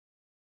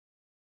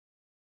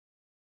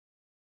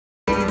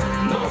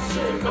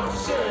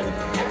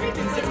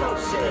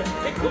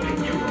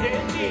including you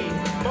and me.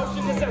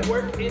 Motion is at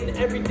work in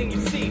everything you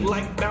see,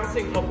 like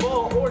bouncing a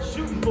ball or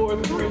shooting for a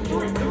three.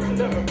 Dudes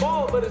never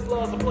fall, but his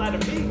laws apply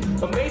to me.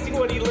 Amazing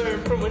what he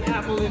learned from an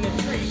apple in a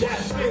tree.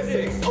 That's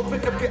physics.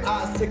 Open up your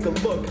eyes, take a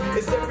look.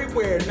 It's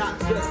everywhere, not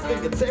just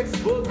in the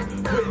textbook.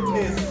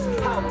 Witness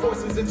how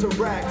forces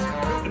interact.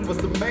 Newton was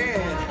the man,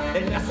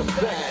 and that's a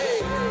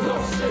fact.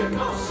 Motion,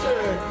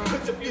 motion,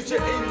 put your future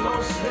in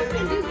motion,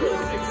 and you will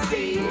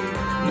succeed.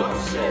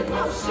 Motion,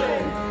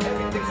 motion,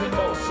 everything's in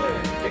motion,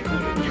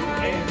 including you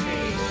and me.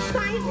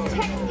 Science,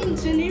 tech,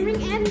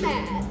 engineering, and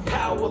math.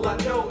 How will I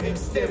know if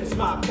STEM's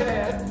my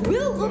path?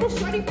 Will little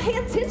shorty pay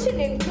attention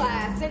in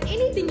class? And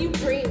anything you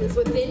dream is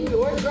within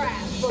your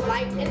grasp. The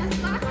light in a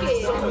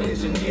socket. Someone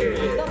engineered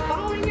it. The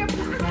phone in your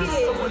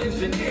pocket. Someone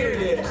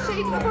engineered it. The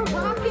shape of a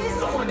rocket.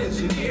 Someone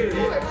engineered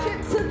Or it. a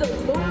trip to the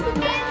moon.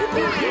 And that could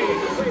be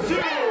 3,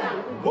 2,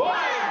 1,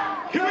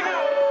 here we go!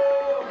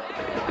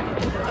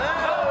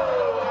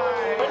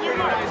 On your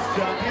marks,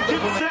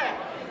 get set,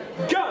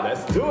 go!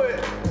 Let's do it.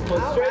 Pull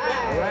All straight right.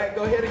 back. All right,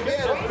 go ahead again.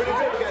 That's pretty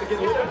good. You got to get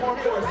a little bit more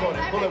force on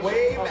it. Pull it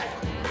way back.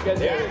 Yeah,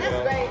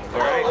 that's great. All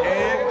right,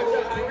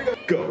 and here we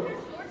go.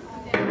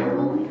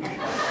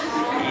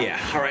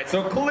 Yeah, all right,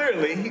 so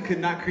clearly he could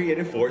not create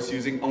a force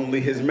using only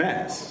his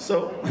mass.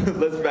 So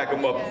let's back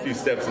him up a few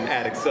steps and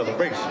add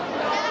acceleration.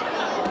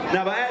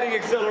 Now, by adding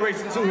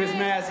acceleration to his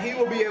mass, he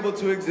will be able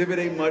to exhibit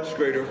a much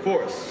greater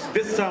force.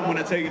 This time when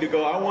I tell you to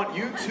go, I want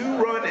you to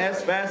run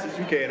as fast as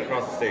you can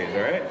across the stage,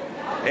 all right?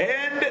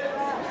 And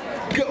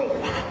go.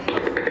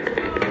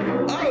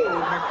 Oh,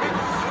 my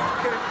goodness.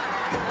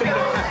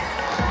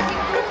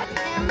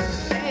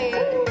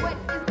 What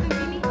is the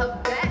meaning of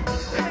that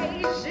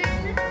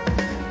equation?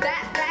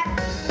 That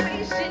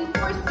equation,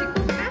 force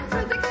equals mass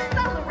times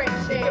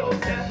acceleration.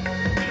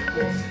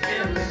 Equals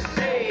MA.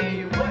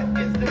 What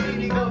is the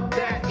meaning of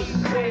that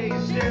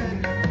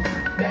equation?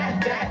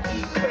 That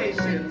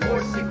equation,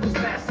 force equals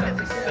mass times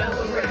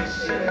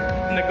acceleration.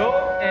 And the goal,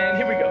 and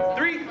here we go.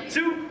 3,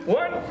 2,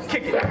 1,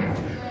 kick it.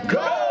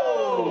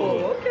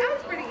 Go! That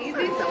was pretty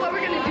easy. So what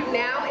we're going to do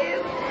now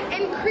is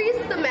increase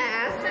the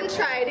mass and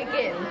try it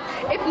again.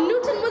 If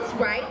Newton was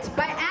right,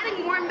 by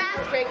adding more mass,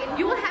 Reagan,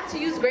 you will have to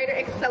use greater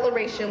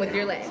acceleration with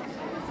your leg.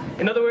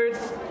 In other words,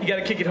 you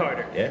gotta kick it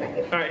harder. Yeah.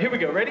 All right, here we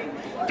go. Ready?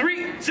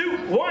 3, 2,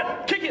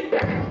 1, kick it.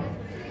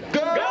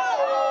 Go!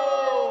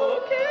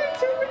 Go! Okay,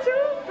 2 for 2.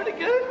 Pretty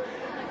good.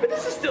 But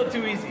this is still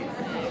too easy.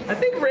 I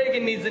think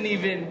Reagan needs an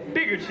even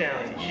bigger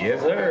challenge.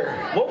 Yes, sir.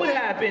 What would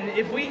happen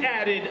if we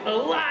added a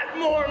lot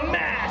more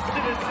mass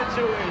to this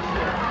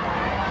situation?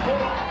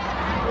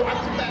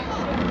 Watch your back.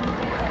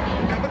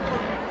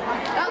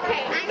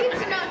 Okay, I need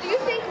to know, do you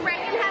think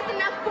Reagan has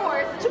enough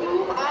force to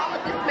move all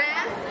of this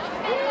mass?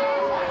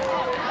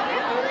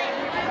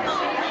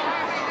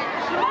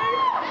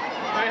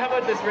 All right, how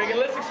about this, Reagan?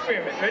 Let's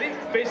experiment. Ready?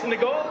 Facing the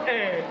goal,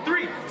 and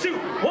 3, 2,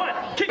 1,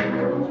 kick it. 3, 2,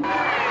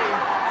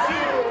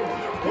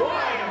 1,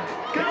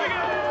 go!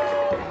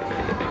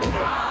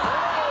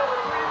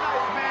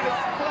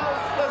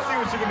 Let's see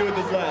what you can do with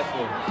this last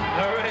one.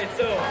 All right,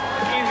 so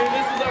either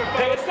this is our final.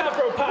 Hey, it's time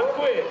for a pop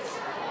quiz.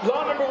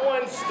 Law number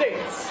 1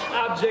 states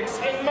objects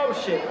in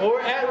motion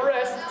or at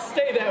rest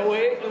stay that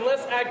way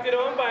unless acted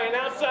on by an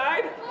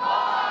outside.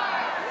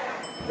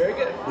 Very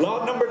good.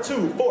 Law number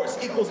 2, force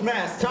equals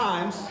mass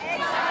times.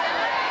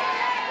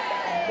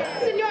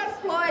 Senor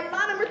Floyd,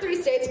 law number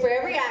 3 states for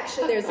every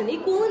action there's an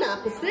equal and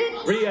opposite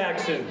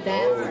Reaction.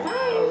 That's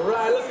right. All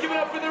right, let's give it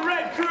up for the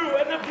red crew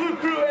and the blue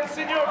crew and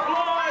Senor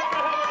Floyd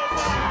for having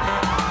us.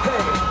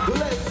 Hey,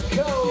 let's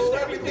go.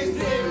 Everything's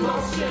in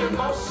motion,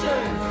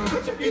 motion.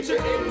 Put your future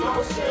in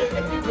motion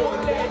if you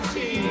want that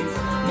cheese.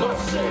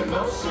 Motion,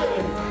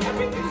 motion.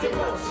 Everything's in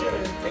motion,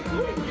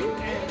 including you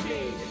and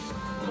me.